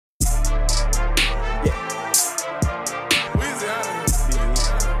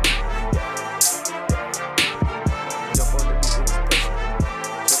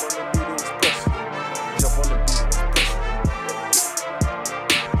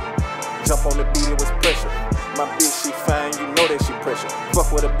Jump on the beat, it was pressure. My bitch, she fine, you know that she pressure.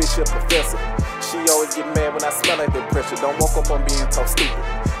 Fuck with a bitch, she a professor. She always get mad when I smell like that pressure. Don't walk up on me and talk stupid.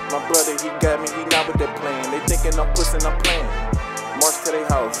 My brother, he got me, he not with that plan. They thinking I'm pussing, I'm playing. March to their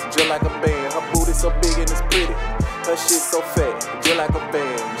house, just like a band. Her booty so big and it's pretty. Her shit so fat, just like a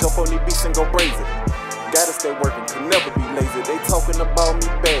band. Jump on these beats and go brazen. Gotta stay working, could never be lazy. They talking about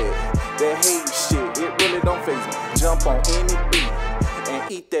me bad. That hate shit, it really don't faze me. Jump on any beat and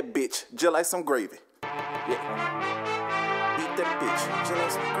eat that bitch just like some gravy. Yeah. Eat that bitch just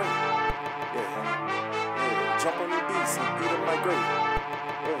like some gravy. Yeah. Jump on the beats and eat them like gravy.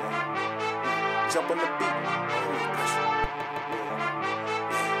 Yeah. Jump on the beat.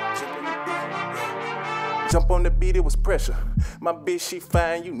 Jump on the beat, it was pressure. My bitch, she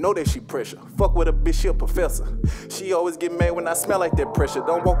fine, you know that she pressure. Fuck with a bitch, she a professor. She always get mad when I smell like that pressure.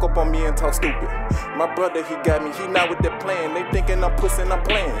 Don't walk up on me and talk stupid. My brother, he got me, he not with that plan. They thinking I'm pussing, I'm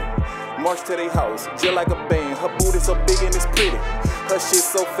playing. March to their house, just like a band. Her booty so big and it's pretty. Her shit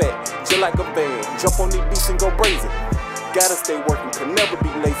so fat, just like a band. Jump on these beats and go brazen. Gotta stay working, could never be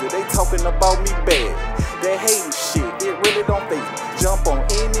lazy. They talking about me bad. That hating shit, it really don't faze me. Jump on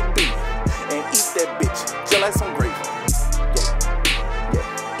any beat and eat that bitch just like some gravy. Yeah,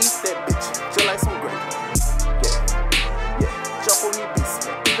 yeah. Eat that bitch just like some gravy. Yeah, yeah. Jump on these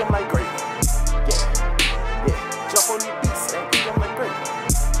beats and eat them like gravy. Yeah, yeah. Jump on these beats and eat them like gravy.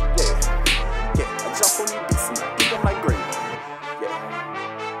 Yeah, yeah. I jump on these beats and I eat them like gravy. Yeah,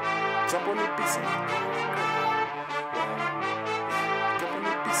 jump on these beats and I eat them like gravy. Jump on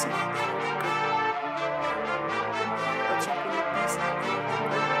these beats and I eat them like gravy. I jump on these beats and I eat them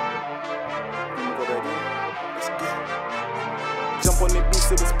like gravy. Jump on the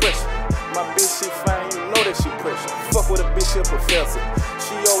beats, it was pressure. My bitch, she fine, you know that she pressure. Fuck with a bitch, she a professor.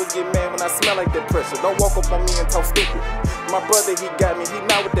 She always get mad when I smell like that pressure. Don't walk up on me and talk stupid. My brother, he got me, he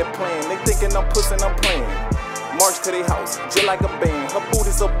not with that plan. They thinking I'm pussing, I'm playing. March to their house, just like a band. Her booty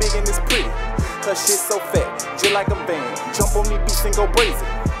so big and it's pretty. Her shit so fat, just like a band. Jump on these beats and go brazen.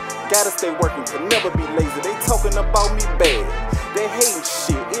 Gotta stay working, could never be lazy. They talking about me bad. They hating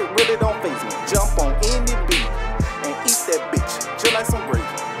shit, it really don't faze me. Jump on any beat and eat that bitch just like some gravy.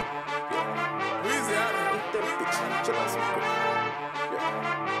 Yeah. Eat that bitch just like some gravy. Yeah.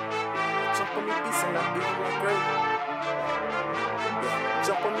 Jump on these beats and I eat them like gravy. Yeah.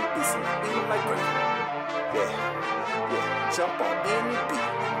 Jump on these beats and I eat them like gravy. Yeah. Yeah. Jump on any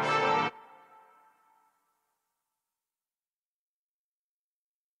beat.